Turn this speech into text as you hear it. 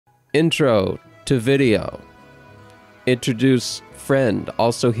Intro to video. Introduce friend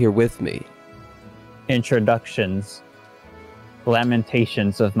also here with me. Introductions.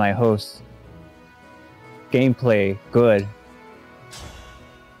 Lamentations of my host. Gameplay, good.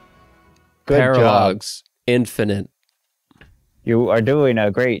 Good Paralogs, job. infinite. You are doing a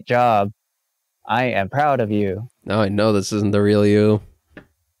great job. I am proud of you. Now I know this isn't the real you.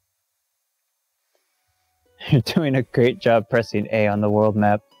 You're doing a great job pressing A on the world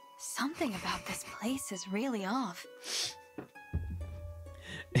map. Something about this place is really off.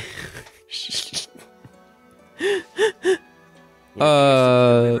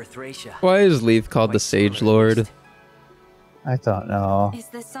 Why is Leif called the Sage Lord? I don't know. Is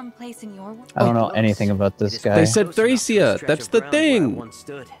this some place in your world? I don't know anything about this guy. They said Thracia. That's the thing.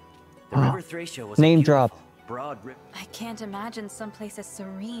 Name drop. I can't imagine someplace as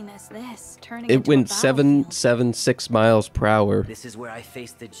serene as this turning It into went a battlefield. 776 miles per hour. This is where I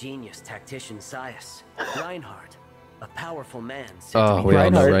faced the genius tactician Sias, Reinhardt, a powerful man. Oh, we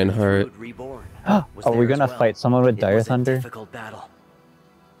all know Reinhardt. Are we gonna fight someone with Dire Thunder?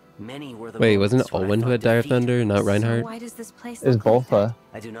 Wait, wasn't it Olwen who had Dire Thunder, not Reinhardt? Why does this place Is look like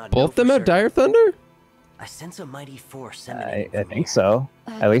Bolfa? Both of them have Dire Thunder? I sense a mighty force I think so.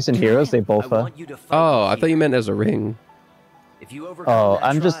 At least in Heroes, they Bolfa. Oh, I thought you meant as a ring. Oh,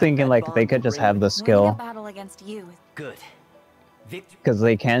 I'm just thinking like they could just have the Winning a skill. battle against you. Good. Because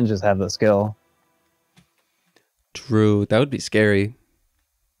they can just have the skill. True, that would be scary.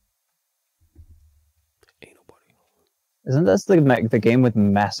 Isn't this the game with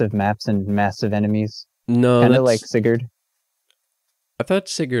massive maps and massive enemies? No, Kind of like Sigurd. I thought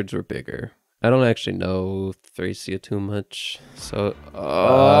Sigurds were bigger. I don't actually know Thracia too much, so...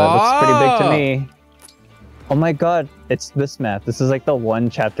 looks pretty big to me. Oh my god, it's this map. This is like the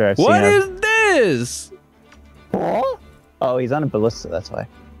one chapter I've seen. What is this? Oh, he's on a ballista, that's why.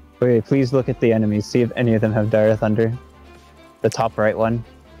 Wait, please look at the enemies, see if any of them have Dire Thunder. The top right one.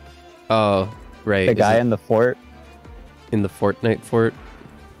 Oh, right. The guy in the fort. In the Fortnite fort?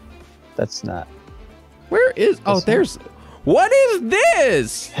 That's not. Where is... Oh, there's... What is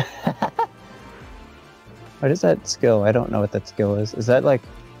this? What is that skill? I don't know what that skill is. Is that like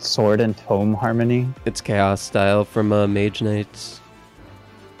sword and tome harmony? It's Chaos style from Mage Knights.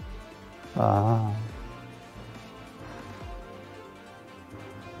 Ah.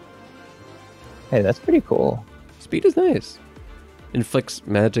 Hey, that's pretty cool. Speed is nice. Inflicts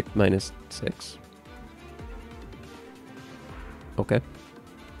magic -6. Okay.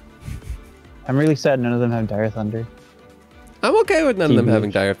 I'm really sad none of them have Dire Thunder. I'm okay with none of them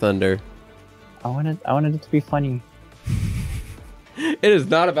having Dire Thunder. I wanted it to be funny. It is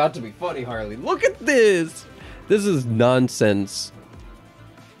not about to be funny, Harley. Look at this. This is nonsense.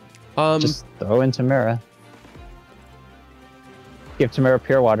 Just throw in Tamara. Give Tamara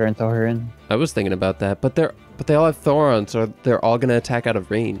pure water and throw her in. I was thinking about that, but they all have Thoron, so they're all gonna attack out of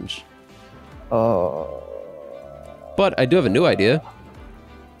range. Oh. But I do have a new idea.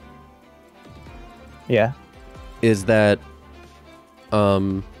 Yeah. Is that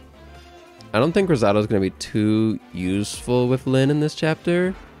I don't think Rosato's gonna be too useful with Lyn in this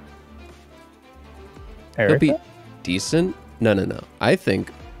chapter. He'll be decent. No. I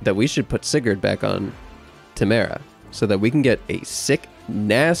think that we should put Sigurd back on Tamara so that we can get a sick,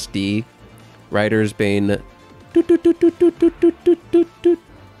 nasty Rider's Bane.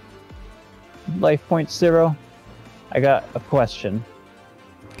 Life point 0. I got a question.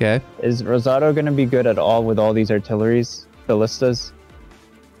 Okay. Is Rosato gonna be good at all with all these artilleries, ballistas?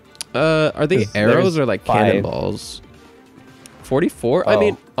 Are they arrows or like 5. cannonballs? 44? Oh. I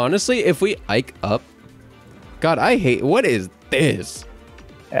mean, honestly, if we Ike up... God, I hate... What is this?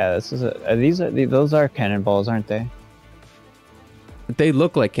 Yeah, this is those are cannonballs, aren't they? They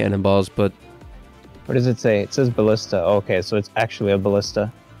look like cannonballs, but... What does it say? It says ballista. Oh, okay, so it's actually a ballista.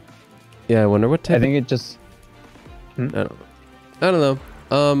 Yeah, I wonder what type I think it just... I don't know.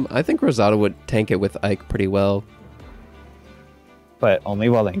 I think Rosato would tank it with Ike pretty well. But only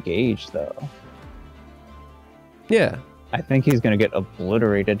while engaged, though. Yeah. I think he's gonna get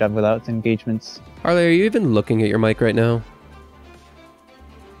obliterated without engagements. Harley, are you even looking at your mic right now?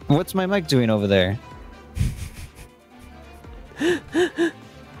 What's my mic doing over there?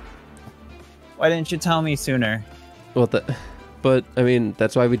 Why didn't you tell me sooner? Well, but, I mean,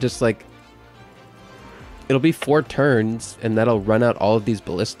 that's why we just, like... It'll be 4 turns, and that'll run out all of these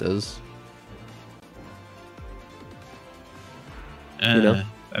ballistas. You know?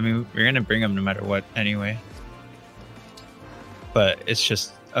 I mean, we're gonna bring them no matter what anyway. But it's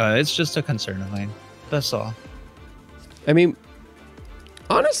just a concern of mine. That's all. I mean,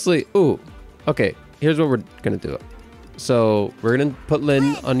 honestly, ooh, okay. Here's what we're gonna do. So we're gonna put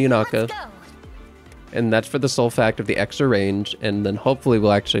Lin on Yunaka, Let's go. and that's for the sole fact of the extra range, and then hopefully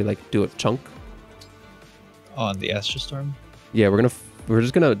we'll actually like do a chunk. On the Astral Storm. Yeah, we're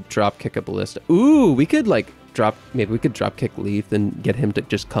just gonna drop kick a ballista. Ooh, we could like maybe we could drop kick Leif and get him to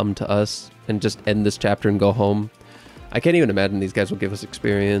just come to us and just end this chapter and go home. I can't even imagine these guys will give us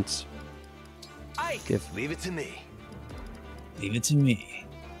experience. Leave it to me. Leave it to me.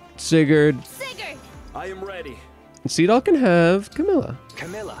 Sigurd. Sigurd, I am ready. Seedall can have Camilla.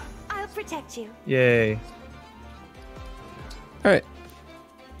 Camilla. I'll protect you. Yay. All right.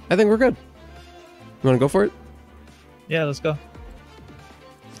 I think we're good. You want to go for it? Yeah, let's go.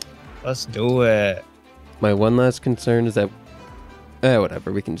 Let's do it. My one last concern is that,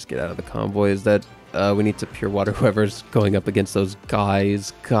 whatever, we can just get out of the convoy, is that we need to pure water whoever's going up against those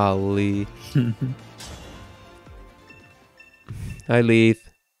guys. Golly. Hi, Leif.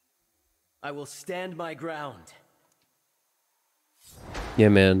 I will stand my ground. Yeah,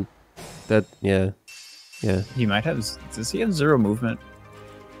 man. Yeah. He might have. Does he have 0 movement?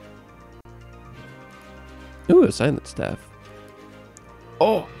 Ooh, a silent staff.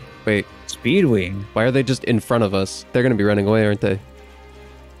 Oh, wait. Speedwing. Why are they just in front of us? They're going to be running away, aren't they?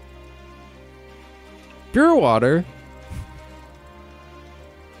 Pure water.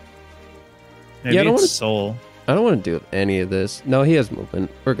 Maybe Yeah, I don't it's wanna- soul. I don't want to do any of this. No, he has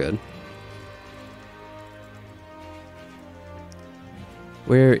movement. We're good.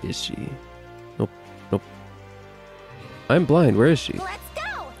 Where is she? Nope. I'm blind. Where is she? Let's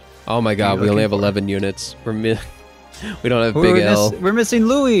go. Oh my god, you we only looking have for? 11 units. We don't have Big L. We're missing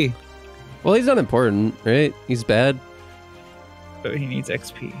Louis. Well, he's not important, right? He's bad. But he needs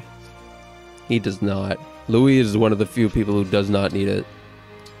XP. He does not. Louis is one of the few people who does not need it.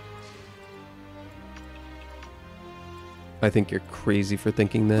 I think you're crazy for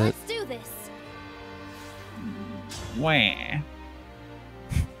thinking that. Let's do this. Wah.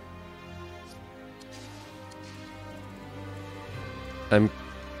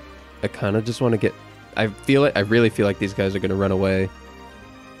 I kind of just want to get... I really feel like these guys are going to run away.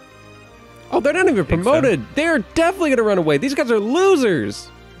 Oh, they're not even Think so? promoted. They're definitely going to run away. These guys are losers.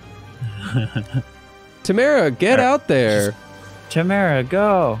 Tamara, get out there. Tamara,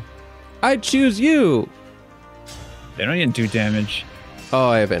 go. I I choose you. They don't even do damage. Oh,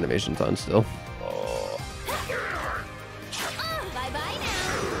 I have animations on still. Oh. Bye-bye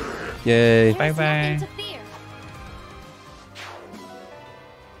now. Yay. There's Bye-bye. nothing to fear.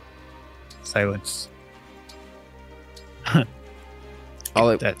 Silence.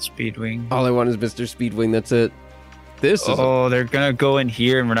 That Speedwing. All I want is Mr. Speedwing. That's it. This is... Oh, they're gonna go in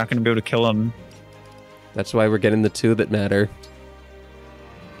here and we're not gonna be able to kill them. That's why we're getting the 2 that matter.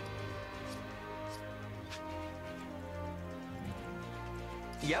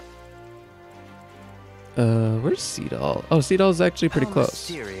 Yep. Where's Seedall? Oh, Seedall's actually pretty How close.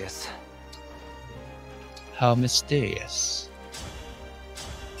 Mysterious. How mysterious.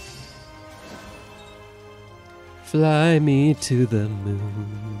 Fly me to the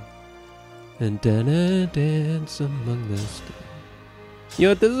moon and dance among the stars. You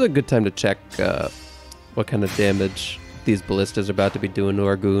know what? This is a good time to check what kind of damage these ballistas are about to be doing to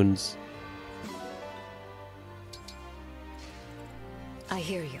our goons. I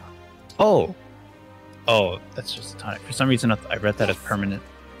hear you. Oh. Oh, that's just a tonic. For some reason, I read that as permanent.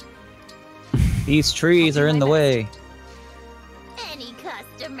 These trees are in the way. Any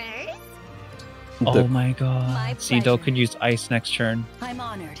customers? Oh my god. My Seedall pleasure. could use ice next turn. I'm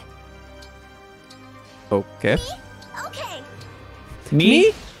honored. Okay. Okay.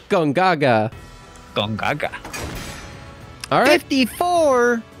 Me? Gongaga. Gongaga. All right.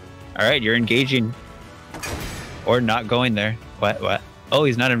 54! Alright, you're engaging. Or not going there. What? Oh,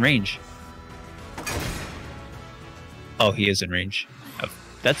 he's not in range. Oh, he is in range. Oh,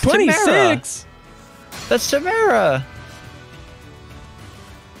 that's 26. Tamara. That's Tamara.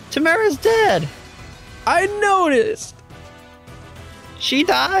 Tamara's dead. I noticed. She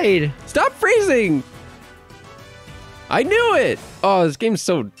died. Stop freezing. I knew it. Oh, this game's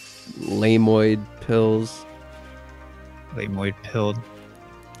so lameoid pills. Lamoid pilled.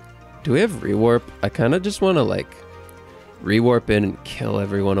 Do we have rewarp? I kind of just want to like rewarp in and kill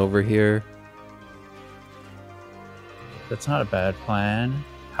everyone over here. That's not a bad plan.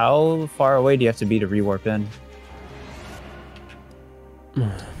 How far away do you have to be to rewarp in?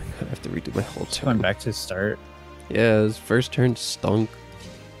 I have to redo my whole Going turn. back to start. Yeah, his first turn stunk.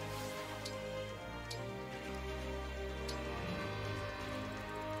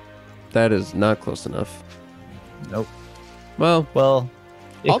 That is not close enough. Nope. Well, Well,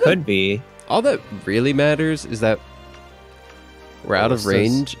 it All the- could be. all that really matters is that we're out of Ballistas.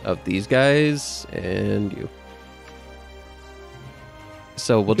 range of these guys and you.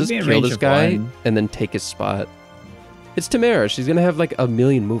 So we'll Could just be in kill range this of guy one. and then take his spot. It's Tamara. She's gonna have like a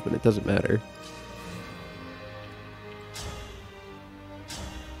million movement. It doesn't matter.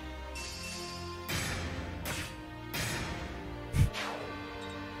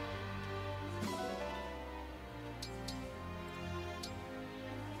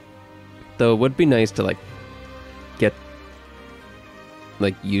 Though it would be nice to like get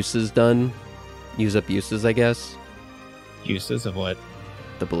like uses done. Use up uses, I guess. Uses of what?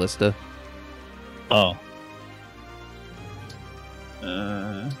 The ballista. Oh.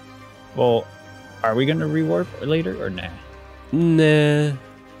 Well, are we gonna rewarp later or nah? Nah.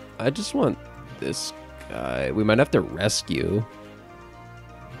 I just want this guy. We might have to rescue.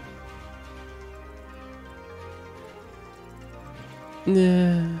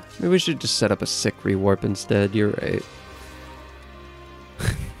 Nah. Maybe we should just set up a sick rewarp instead. You're right.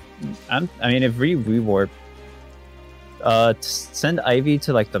 I mean, if we rewarp, send Ivy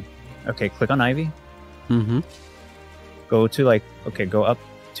to like the. Okay, click on Ivy. Mm-hmm. Go to like. Okay, go up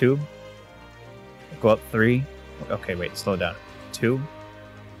 2. Go up 3. Okay, wait, slow down. 2.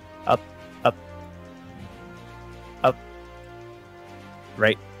 Up, up, up.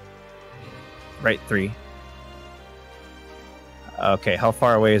 Right. Right 3. Okay, how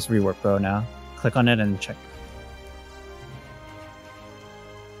far away is rewarp go now? Click on it and check.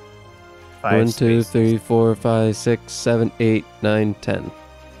 5 1, 2, spaces. 3, 4, 5, 6, 7, 8, 9, 10.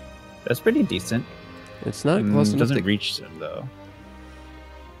 That's pretty decent. It's not close enough Doesn't to... reach them though.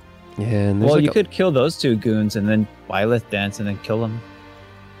 Yeah, and there's Well, like you could kill those 2 goons and then Byleth dance and then kill them.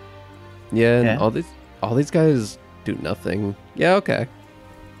 Yeah, and Yeah. all these guys do nothing. Yeah, okay.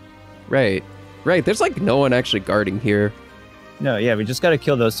 Right. Right, there's like no one actually guarding here. No, yeah, we just gotta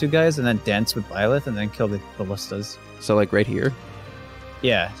kill those 2 guys and then dance with Byleth and then kill the ballistas. So like right here.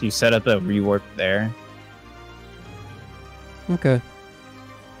 Yeah, you set up a rewarp there. Okay.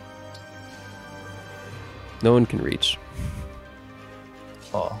 No one can reach.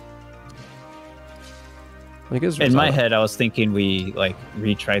 Oh. I guess In my Rosala- head, I was thinking we like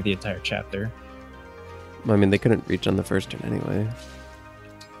retry the entire chapter. I mean, they couldn't reach on the first turn anyway.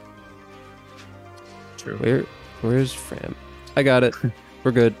 True. Where's Fram? I got it.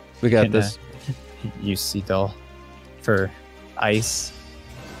 We're good. We got Can, this. Use Seagull for ice.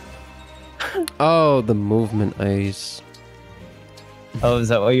 Oh, the movement ice. Oh, is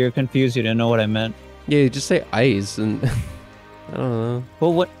that why you're confused? You didn't know what I meant? Yeah, you just say ice and I don't know.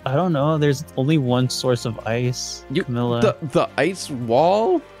 Well, what? I don't know. There's only one source of ice, You Camilla. the ice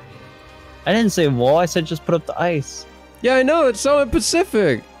wall? I didn't say wall. I said just put up the ice. Yeah, I know. It's so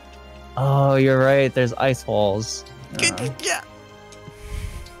Pacific. Oh, you're right. There's ice walls. Yeah.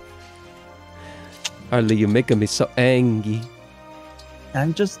 Harley, you're making me so angry.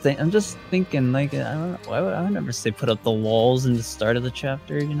 I'm just thinking. Like, I don't know. Why would I would never say put up the walls in the start of the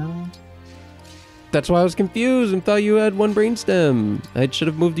chapter? You know. That's why I was confused and thought you had one brainstem. I should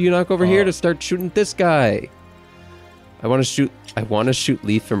have moved Eunuch over here to start shooting this guy. I want to shoot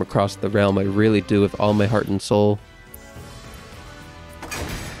Leif from across the realm. I really do with all my heart and soul.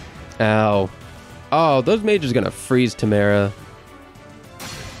 Ow. Oh, those mages are gonna freeze Tamara.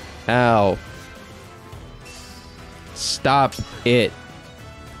 Ow. Stop it.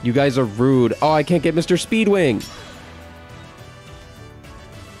 You guys are rude. Oh, I can't get Mr. Speedwing.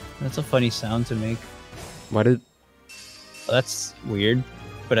 That's a funny sound to make. Why did... That's weird.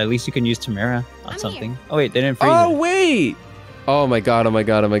 But at least you can use Tamara on I'm something. here. Oh wait, they didn't freeze Oh, it. wait! Oh my god, oh my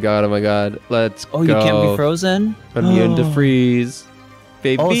god, oh my god, oh my god. Let's go. Oh, you can't be frozen? Immune to freeze.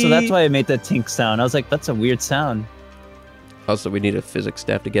 Baby. Oh, so that's why I made that tink sound. I was like, that's a weird sound. Also, we need a physics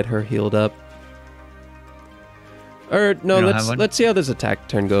staff to get her healed up. Or, no, You don't have one? let's see how this attack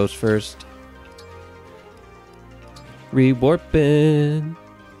turn goes first. Rewarping.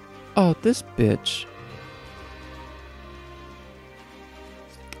 Oh, this bitch.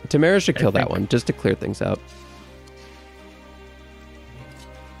 Tamara should kill that one, just to clear things out.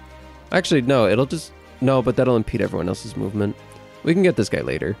 Actually, no, it'll just... No, but that'll impede everyone else's movement. We can get this guy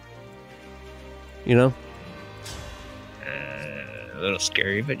later. You know? A little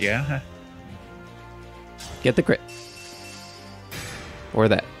scary, but yeah. Get the crit. Or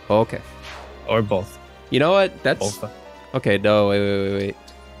that. Oh, okay. Or both. You know what? That's... Both. Okay, no, wait.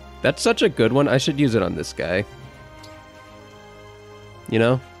 That's such a good one. I should use it on this guy. You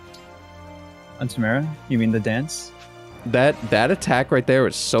know? On Tamara? You mean the dance? That attack right there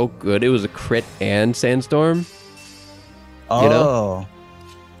was so good. It was a crit and sandstorm. Oh. You know?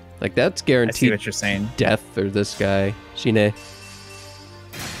 Like, that's I see guaranteed what you're saying. death for this guy. Shine.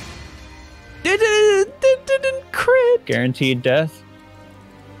 Didn't crit. Guaranteed death?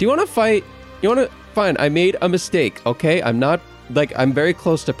 Do you want to fight? You want to... Fine, I made a mistake, okay? I'm not Like, I'm very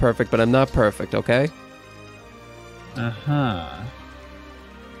close to perfect, but I'm not perfect, okay? Uh-huh.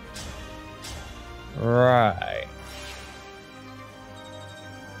 Right.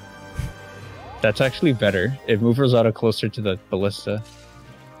 That's actually better. It moves Rosado closer to the ballista.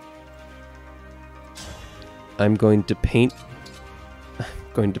 I'm going to paint. I'm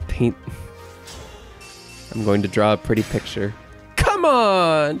going to draw a pretty picture. Come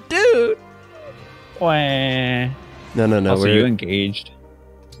on, dude! Wah. No. Also, you engaged.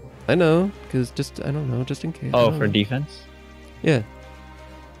 I know, because I don't know, just in case. Oh, for defense? Yeah.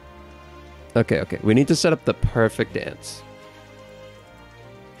 Okay. We need to set up the perfect dance.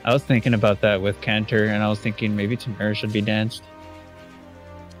 I was thinking about that with Cantor, and I was thinking maybe Tamara should be danced.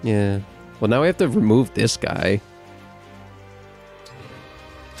 Yeah. Well, now we have to remove this guy.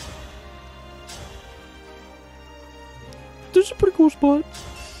 This is a pretty cool spot.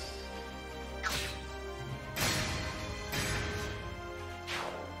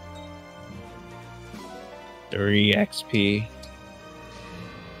 Three XP.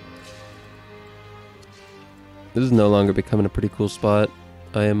 This is no longer becoming a pretty cool spot.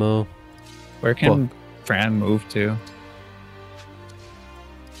 IMO. Where can Fran move to?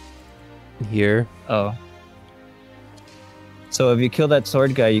 Here. Oh. So if you kill that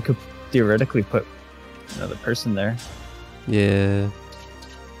sword guy, you could theoretically put another person there. Yeah.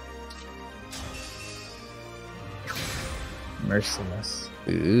 Merciless.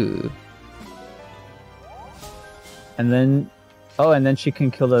 Ooh. And then she can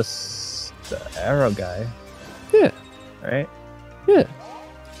kill the arrow guy. Yeah. Right? Yeah.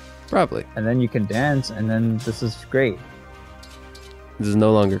 Probably. And then you can dance, and then this is great. This is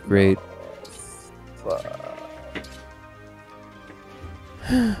no longer great.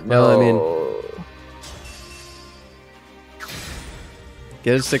 Well, I mean,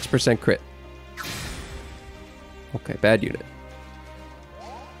 get a 6% crit. Okay, bad unit.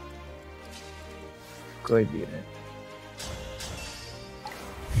 Good unit.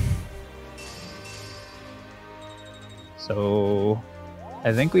 So,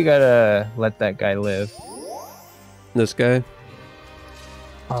 I think we gotta let that guy live. This guy?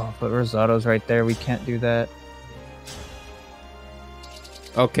 Oh, but Rosado's right there. We can't do that.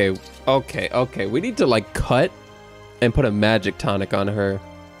 Okay. We need to, like, cut and put a magic tonic on her.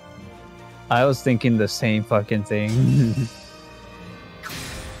 I was thinking the same fucking thing.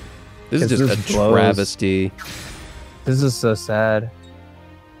 This is just a blows. travesty. This is so sad.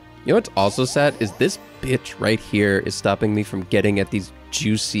 You know what's also sad is this bitch right here is stopping me from getting at these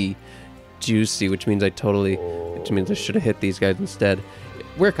juicy, which means I should have hit these guys instead.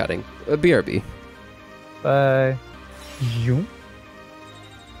 We're cutting. BRB. Bye.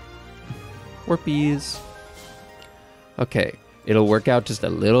 Warpies. Okay, it'll work out just a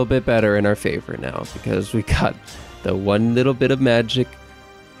little bit better in our favor now because we got the one little bit of magic.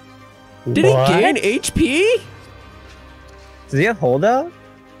 Did he gain HP? Does he have holdout?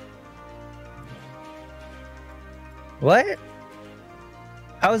 What?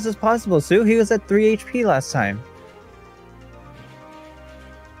 How is this possible, Sue? He was at 3 HP last time.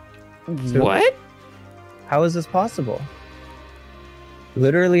 Sue? What? How is this possible?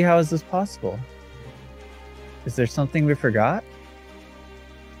 Literally, how is this possible? Is there something we forgot?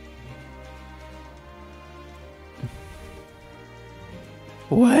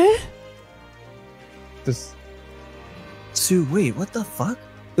 What? This... Sue, wait, what the fuck?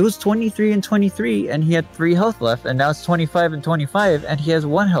 It was 23 and 23, and he had 3 health left, and now it's 25 and 25, and he has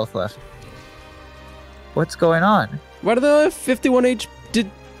 1 health left. What's going on? Why do they only have 51 HP?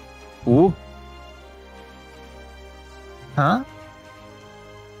 Ooh. Huh?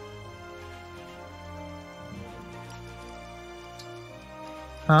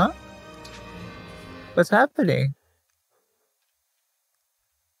 Huh? What's happening?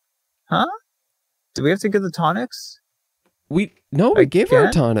 Huh? Do we have to get the tonics? We gave her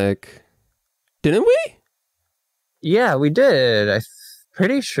a tonic. Didn't we? Yeah, we did. I'm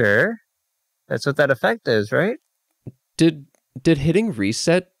pretty sure. That's what that effect is, right? Did hitting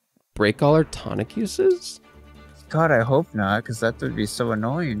reset break all our tonic uses? God, I hope not, because that would be so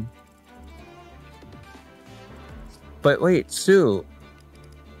annoying. But wait, Sue.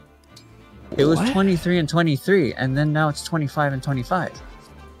 It was 23 and 23, and then now it's 25 and 25.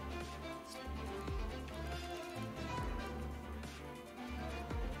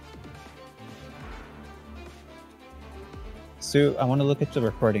 Sue, I want to look at the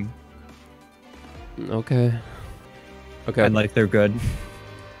recording. Okay. And like they're good.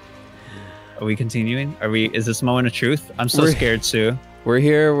 Are we continuing? Is this moment of truth? I'm so We're- scared, Sue. We're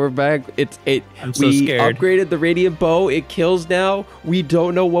here. We're back. I'm so we scared. upgraded the radiant bow. It kills now. We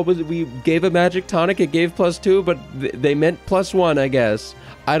don't know what was. We gave a magic tonic. It gave +2, but they meant +1, I guess.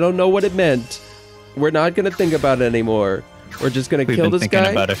 I don't know what it meant. We're not gonna think about it anymore. We're just gonna We've kill been this thinking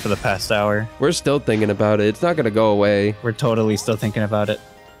guy. about it for the past hour. We're still thinking about it. It's not gonna go away. We're totally still thinking about it.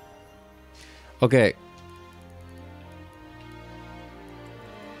 Okay.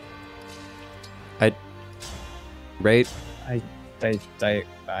 Right? I I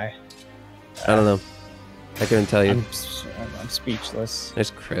don't know. I couldn't tell you. I'm speechless. Nice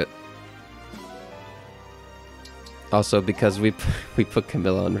crit. Also, because we put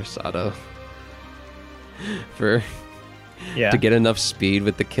Camilla on Rosado Yeah. to get enough speed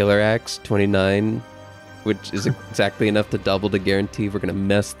with the Killer Axe 29, which is exactly enough to double the guarantee. We're gonna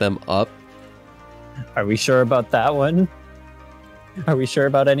mess them up. Are we sure about that one? Are we sure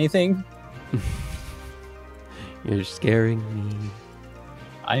about anything? You're scaring me.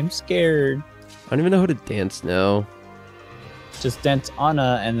 I'm scared. I don't even know how to dance now. Just dance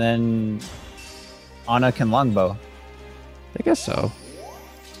Anna, and then Anna can longbow. I guess so.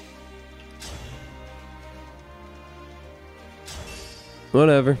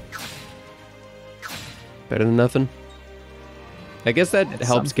 Whatever. Better than nothing. I guess that It's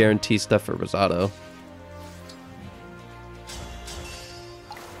helps something. guarantee stuff for Rosado.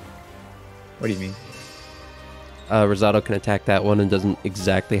 What do you mean? Rosado can attack that one and doesn't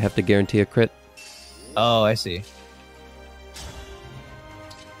exactly have to guarantee a crit. Oh, I see.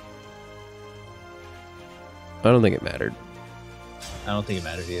 I don't think it mattered. I don't think it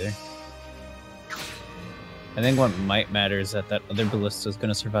matters either. I think what might matter is that other ballista is going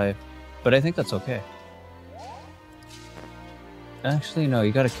to survive. But I think that's okay. Actually, no,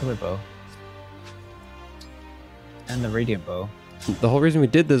 you got a killer bow. And the radiant bow. The whole reason we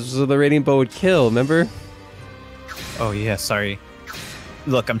did this was so the radiant bow would kill, remember? Oh, yeah, sorry.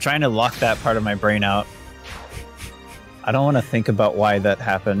 Look, I'm trying to lock that part of my brain out. I don't want to think about why that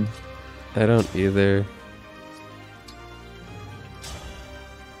happened. I don't either.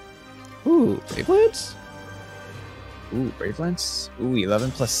 Ooh, Brave Lance? Ooh, Brave Lance? Ooh,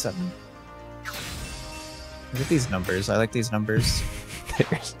 11 plus 7. Look at these numbers. I like these numbers.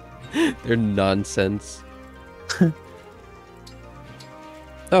 They're nonsense.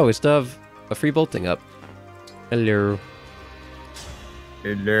 Oh, we still have a free bolting up. Hello.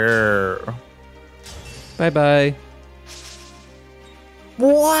 Hello. Bye-bye.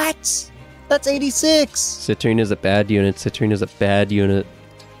 What? That's 86! Citrine is a bad unit. Citrine is a bad unit.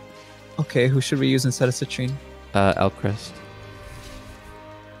 Okay, who should we use instead of Citrine? Alcrest.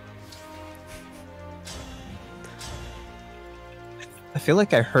 I feel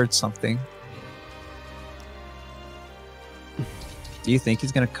like I heard something. Do you think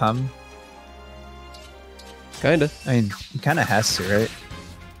he's gonna come? Kinda. I mean, he kind of has to, right?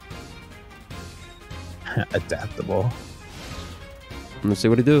 Adaptable. Let's see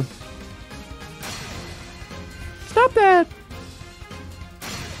what he do. Stop that!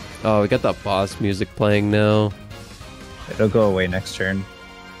 Oh, we got the boss music playing now. It'll go away next turn.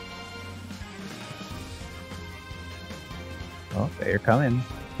 Oh, they're coming.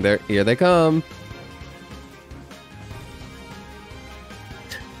 Here they come.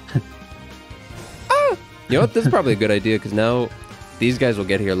 Ah! You know what? This is probably a good idea because now these guys will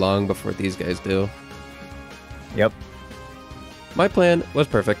get here long before these guys do. Yep. My plan was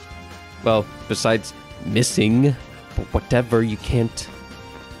perfect. Well, besides missing, but whatever, you can't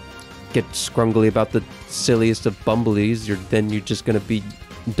get scrungly about the silliest of bumbleys. Then you're just gonna be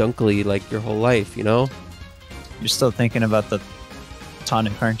dunkly like your whole life, you know? You're still thinking about the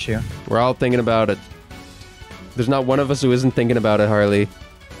tonic, aren't you? We're all thinking about it. There's not one of us who isn't thinking about it, Harley.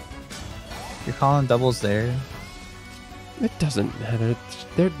 You're calling doubles there. It doesn't matter.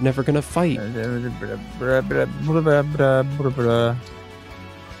 They're never gonna fight.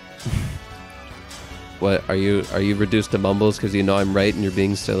 What, are you reduced to mumbles because you know I'm right and you're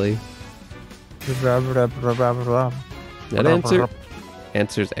being silly? That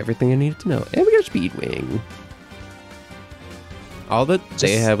answers everything I needed to know. And we got Speed Wing. All that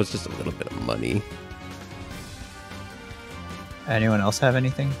they had was just a little bit of money. Anyone else have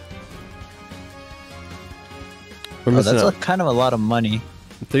anything? We're Oh, missing that's out. kind of a lot of money.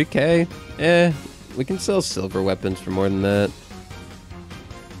 3K? We can sell silver weapons for more than that.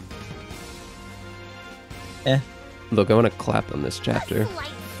 Look, I want to clap on this chapter. Slight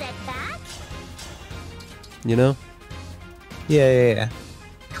setback. You know? Yeah.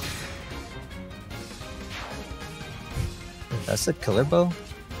 That's a killer bow?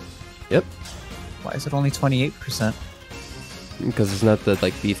 Yep. Why is it only 28%? Because it's not the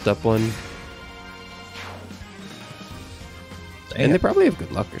like beefed up one. And they probably have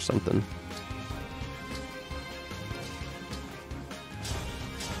good luck or something.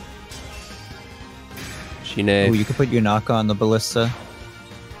 Shine. Oh, you could put Yunaka on the ballista.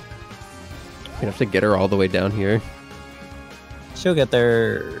 You have to get her all the way down here. She'll get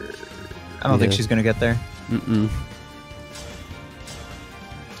there. I don't think Yeah. she's gonna get there. Mm-mm.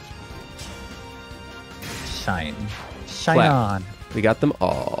 Shine. Shine Clap. on. We got them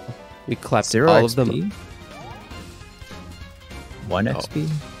all. We clapped 0 all XP? of them. 1 Oh. XP?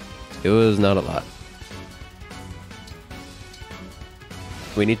 It was not a lot.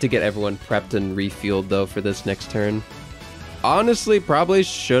 We need to get everyone prepped and refueled though for this next turn. Honestly, probably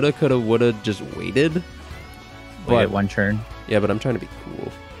shoulda, coulda, woulda just waited. Wait But at 1 turn. yeah, but I'm trying to be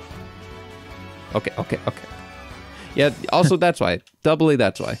cool. Okay. Yeah, also that's why. Doubly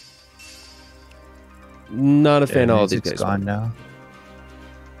that's why. Not a fan of all these music's guys. gone now.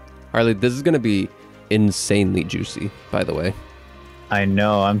 Harley, this is gonna be insanely juicy, by the way. I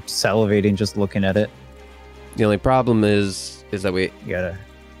know, I'm salivating just looking at it. The only problem is that You gotta...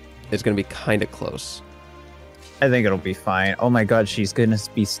 it's gonna be kind of close. I think it'll be fine. Oh my god, she's gonna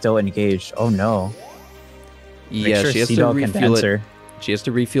be still engaged. Oh no. Make Yeah, sure she has to Sea-Dog can refuel dance it. her. She has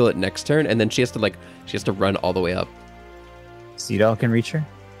to refuel it next turn, and then she has to run all the way up. Sea-Dog can reach her?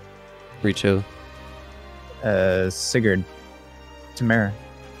 Reach who? Sigurd. Tamara.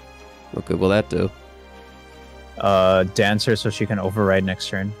 What good will that do? Dance her so she can override next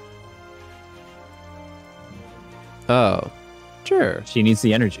turn. Oh, sure. She needs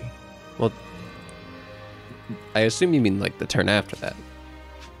the energy. Well, I assume you mean like the turn after that.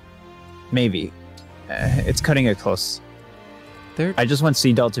 Maybe. It's cutting it close. There. I just want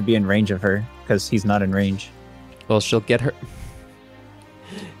Sea-Dog to be in range of her, because he's not in range. Well, she'll get her.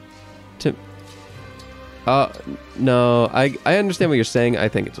 To. No, I understand what you're saying. I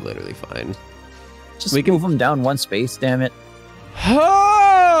think it's literally fine. Just We can- move him down 1 space, damn it.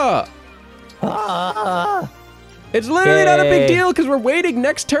 Ha! Ah! It's literally not a big Yay. deal because we're waiting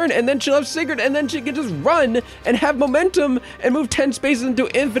next turn, and then she'll have Sigurd, and then she can just run and have momentum and move 10 spaces and do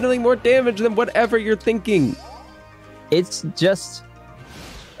infinitely more damage than whatever you're thinking. It's just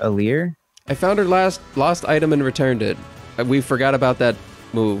a Lear. I found her lost item and returned it. We forgot about that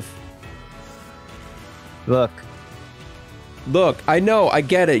move. Look, Look, I know, I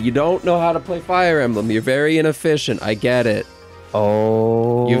get it. You don't know how to play Fire Emblem. You're very inefficient. I get it.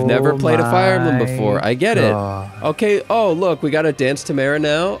 oh, You've never played a Fire Emblem my before. I get God. it. Okay. Oh, look, we got to dance Tamara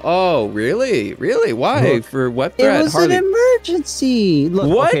now. Oh, really? Really? Why? Look, For what It threat? was Harley. an emergency. Look,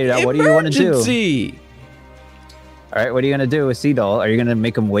 What okay, now what do you want to do? emergency? All right, what are you gonna do with Sea-Doll? Are you gonna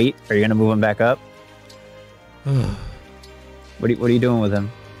make him wait? Are you gonna move him back up? What are you doing with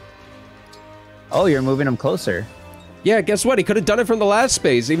him? Oh, you're moving him closer. Yeah, guess what? He could have done it from the last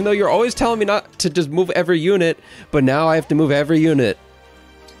space, even though you're always telling me not to just move every unit, but now I have to move every unit.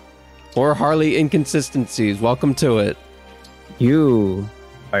 Or Harley inconsistencies. Welcome to it. You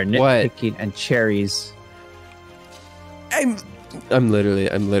are What? nitpicking and cherries. I'm literally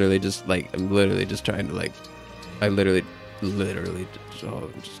just trying to like, I literally just, oh,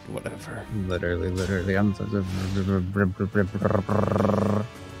 just whatever. Literally. I'm.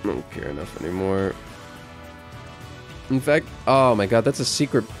 I don't care enough anymore. In fact, oh my god, that's a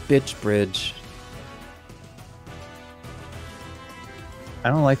secret bitch bridge. I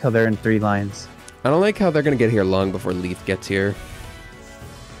don't like how they're in 3 lines. I don't like how they're gonna get here long before Leif gets here.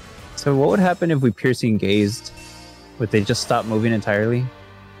 So what would happen if we piercing gazed? Would they just stop moving entirely?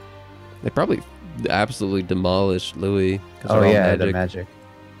 They probably absolutely demolished Louis. 'cause Oh they're all yeah, magic. the magic.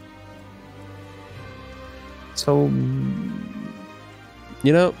 So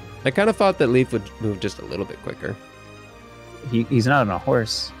You know, I kind of thought that Leif would move just a little bit quicker. he's not on a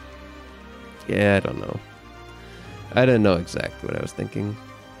horse. Yeah, I don't know. I didn't know exactly what I was thinking.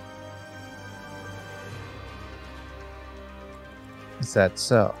 Is that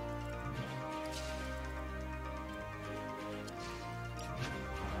so?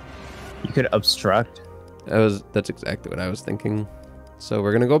 You could obstruct. That's exactly what I was thinking. So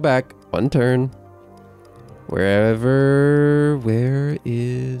we're gonna go back 1 turn. Where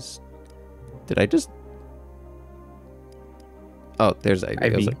is... Did I just... Oh, there's Ivy. I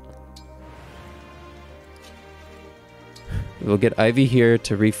was Ivy. like- We'll get Ivy here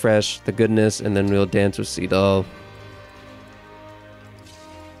to refresh the goodness, and then we'll dance with Sea-Doll.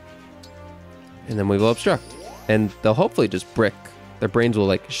 And then we will obstruct. And they'll hopefully just brick. Their brains will,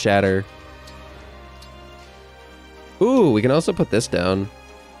 like, shatter. Ooh, we can also put this down.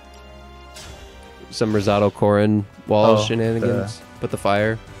 Some Risotto Corin wall Oh, shenanigans. Put the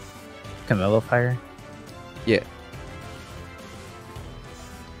fire. Camilla fire. Yeah.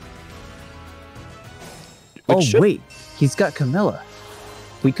 Oh should- wait, he's got Camilla.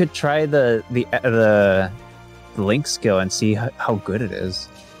 We could try the Link skill and see how good it is.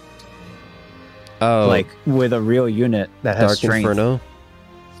 Oh, Like with a real unit that has Dark strength. Inferno.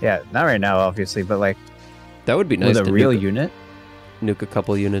 Yeah, not right now, obviously, but like That would be nice with to a real nuke, unit. nuke a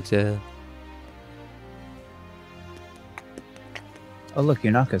couple units. Yeah. Oh look,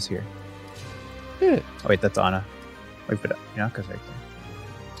 Yunaka's here. Yeah. Oh wait, that's Ana. Wait, but Yunaka's right there.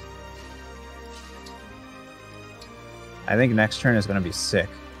 I think next turn is gonna be sick.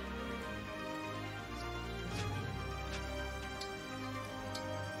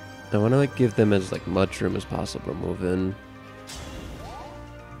 I want to like give them as like much room as possible to move in.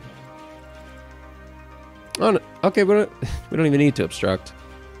 Oh, no. Okay, we don't even need to obstruct.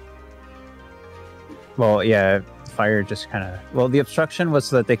 Well, yeah, fire just kind of. Well, the obstruction was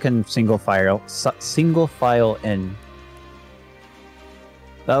so that they can single file in.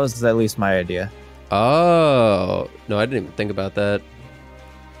 That was at least my idea. Oh no, I didn't even think about that.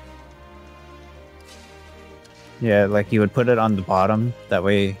 Yeah, like you would put it on the bottom. That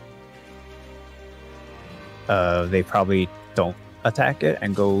way, they probably don't attack it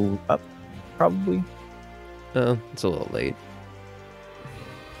and go up. Probably. Oh, it's a little late.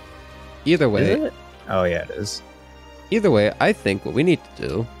 Either way, Is it? Oh yeah, it is. either way, I think what we need to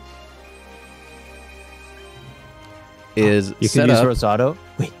do is You set can use up. Rosado.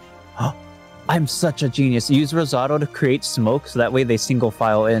 Wait, I'm such a genius. Use Rosado to create smoke, so that way they single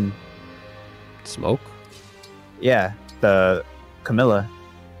file in. Smoke. Yeah, the Camilla.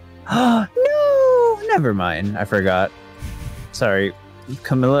 No, never mind. I forgot. Sorry,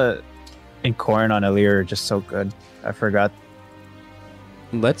 Camilla and Corrin on Alir are just so good. I forgot.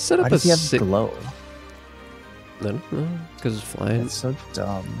 Let's set Why up a does he have sick. glow? I don't know, because it's flying. That's so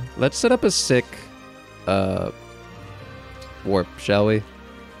dumb. Let's set up a sick warp, shall we?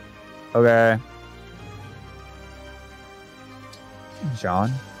 Okay.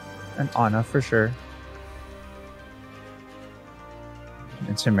 John and Anna for sure.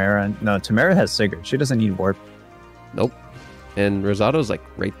 And Tamara. No, Tamara has Sigurd. She doesn't need warp. Nope. And Rosado's like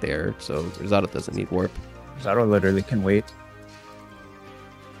right there, so Rosado doesn't need warp. Rosado literally can wait.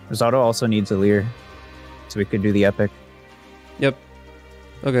 Rosado also needs Alir, so we could do the epic. Yep.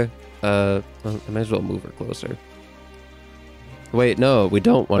 Okay. Well, I might as well move her closer. Wait, no, we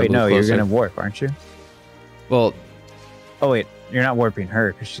don't want to Wait, move no, closer. you're gonna warp, aren't you? Well, Oh wait, you're not warping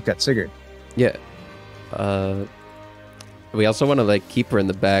her because she's got Sigurd. yeah. We also want to like keep her in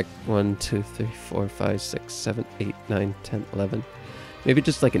the back. 1, 2, 3, 4, 5, 6, 7, 8, 9, 10, 11. Maybe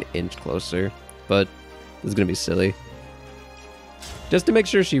just like an inch closer, but this is gonna be silly. Just to make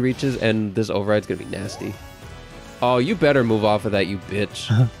sure she reaches, and this override's gonna be nasty. Oh, you better move off of that, you bitch.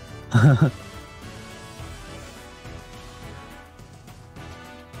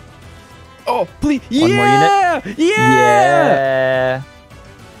 Oh, please! One more Yeah! unit? Yeah! Yeah.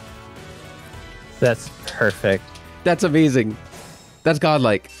 That's perfect. That's amazing. That's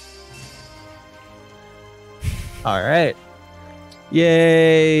godlike. All right.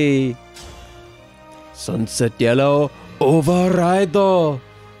 Yay! Sunset Yellow Overrido.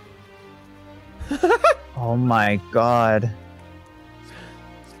 Oh my god.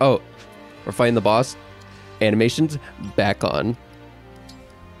 Oh, we're fighting the boss. Animations back on.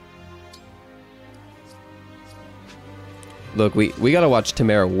 Look, we gotta watch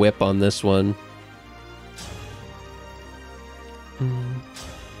Tamara whip on this one.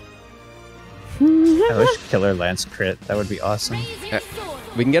 I wish Killer Lance crit. That would be awesome.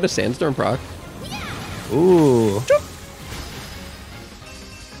 We can get a Sandstorm proc. Ooh.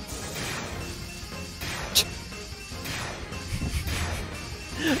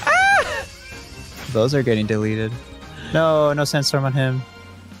 Those are getting deleted. No, no sandstorm on him.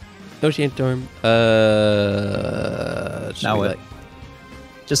 No Sandstorm. Should Now we what? like-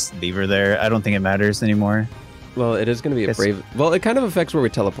 Just leave her there. I don't think it matters anymore. Well, it is going to be a Guess- brave. Well, it kind of affects where we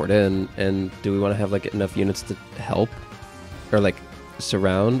teleport in, and do we want to have like enough units to help, or like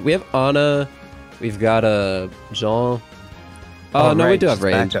surround? We have Anna, we've got Jean. Oh no, we right, do have just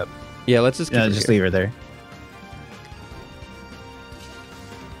range. back up. Yeah, let's just keep No, her just here. leave her there.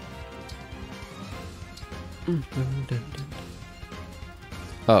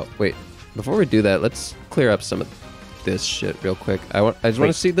 Oh wait, before we do that, let's clear up some of this shit real quick. I just want to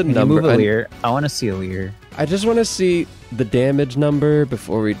Wait, see the can number. You move Alir. I want to see Alir. I just want to see the damage number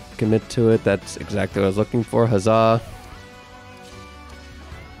before we commit to it. That's exactly what I was looking for. Huzzah!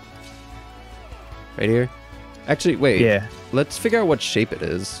 Right here. Actually, wait. Yeah, Let's figure out what shape it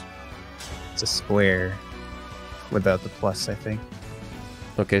is. it's a square without the plus, I think.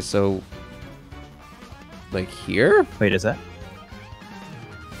 Okay, so like here? Wait, is that?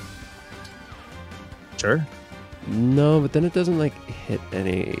 Sure. No, but then it doesn't like hit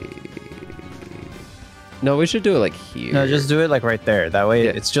any. No, we should do it like here. No, just do it like right there. That way,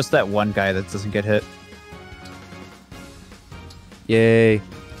 Yeah. it's just that one guy that doesn't get hit. Yay.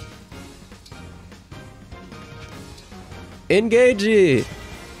 Engage.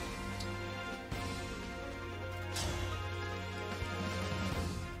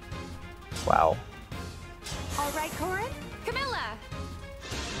 Wow. All right, Corin? Camilla!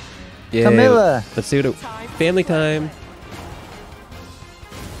 Yay. Camilla! Let's see what it. Family time.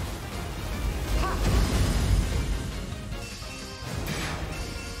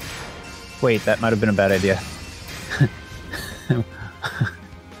 Wait, that might have been a bad idea.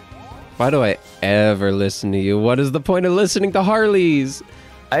 Why do I ever listen to you? What is the point of listening to Harleys?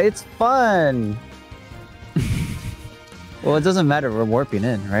 It's fun! Well, it doesn't matter. We're warping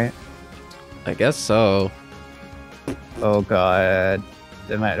in, right? I guess so. Oh god.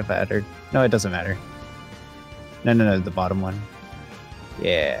 It might have mattered. No, it doesn't matter. No, the bottom one.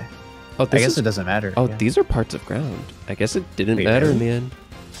 Yeah. Oh, I this guess is, it doesn't matter. oh, yeah. these are parts of ground. I guess it didn't Wait, matter in really? the end.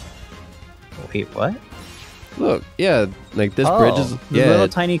 Wait, what? Look, yeah, like this bridge is. The Yeah. little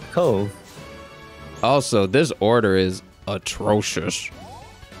tiny cove. Also, this order is atrocious.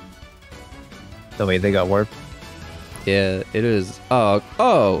 The way they got warped. Yeah, it is.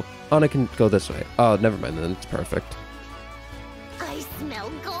 Oh, and I can go this way. Oh, never mind then. It's perfect. I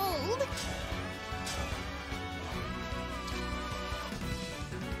smell gold!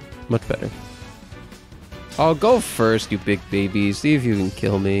 Much better. Oh, go first, you big baby. See if you can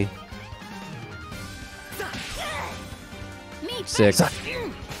kill me. Me Sick. first.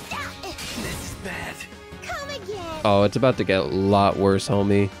 This is bad. Come again! Oh, it's about to get a lot worse,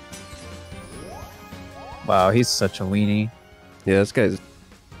 homie. Wow, he's such a weenie. Yeah, this guy's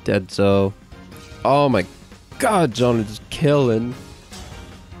dead so. Oh my god, John is just killing.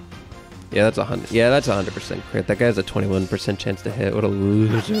 Yeah, that's 100. Yeah, that's 100% crit. That guy has a 21% chance to hit. What a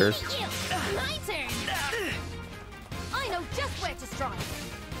loser. Thank you! My turn! I know just where to strike!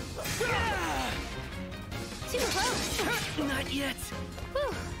 Too close! Not yet.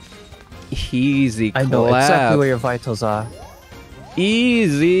 Easy clap. I know exactly where your vitals are.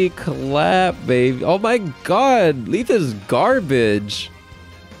 Easy clap, baby. Oh my god, Leif is garbage.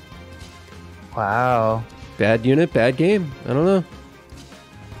 Wow. Bad unit, bad game. I don't know.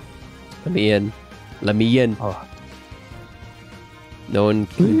 Let me in. Let me in. Oh, No one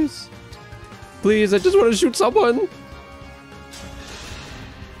can. please. Please, I just want to shoot someone.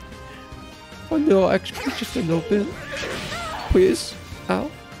 Oh no, actually, just a little bit. Please. Ow.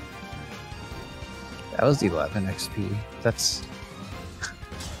 That was 11 XP. That's...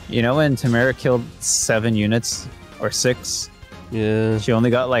 You know when Tamara killed 7 units? Or 6? Yeah. She only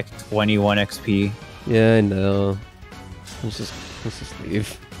got like 21 XP. Yeah, I know. Let's just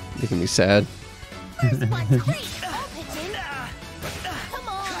leave. Making me sad. First one, great! I'll pitch in! Come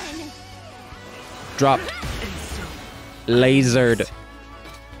on! Drop. Lasered.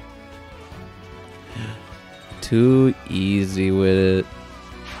 Too easy with it.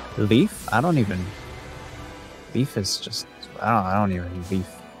 Leaf? I don't even... Leaf is just... I don't even Leaf.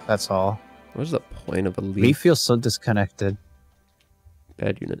 That's all. What's the point of a Leaf leaf? feels so disconnected.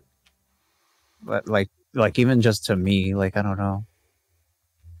 Bad unit. But like even just to me, like, I don't know.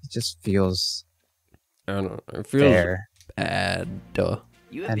 It just feels I don't know. It feels fair. bad. Duh.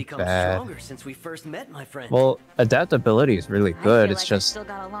 You have And become bad. stronger since we first met, my friend. Well, adaptability is really I good. feel It's like I've just... still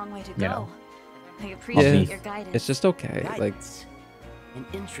got a long way to you go. know. I appreciate Yeah. your guidance. It's just okay. Like, Guidance. An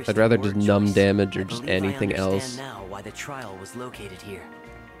interesting I'd rather just word numb choice. damage or I just believe I anything understand else. now why the trial was located here.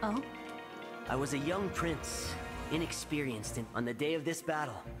 Oh? I was a young prince, inexperienced on the day of this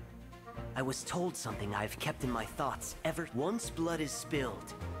battle. I was told something I've kept in my thoughts ever. Once blood is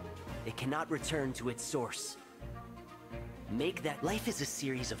spilled, it cannot return to its source. Make that. Life is a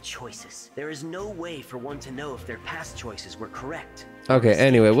series of choices. There is no way for one to know if their past choices were correct. or Okay, mistaken.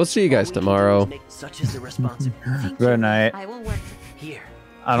 anyway, we'll see you guys All we can do tomorrow. is make- Such is the responsibility. Thank Good you. night. I will work Here.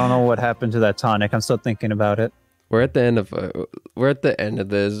 I don't know what happened to that tonic. I'm still thinking about it. We're at the end of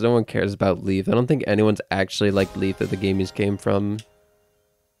this. No one cares about Leif. I don't think anyone's actually liked Leif at the game he's came from.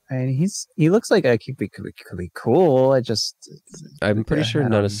 And he looks like he could be cool. I'm pretty sure I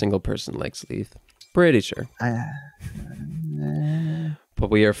not a don't- single person likes Leif. Pretty sure. I, But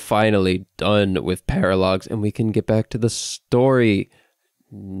we are finally done with Paralogs and we can get back to the story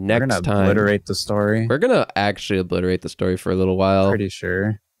we're next gonna time. obliterate the story. We're gonna actually obliterate the story for a little while. Pretty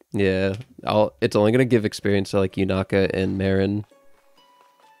sure. Yeah. It's only gonna give experience to like Yunaka and Marin.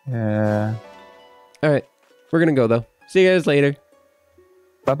 Yeah. Alright. We're gonna go though. See you guys later.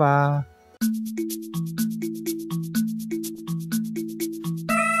 Bye bye.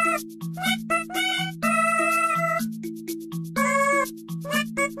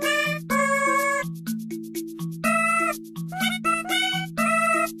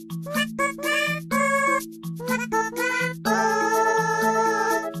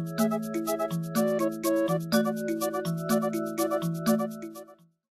 Bye.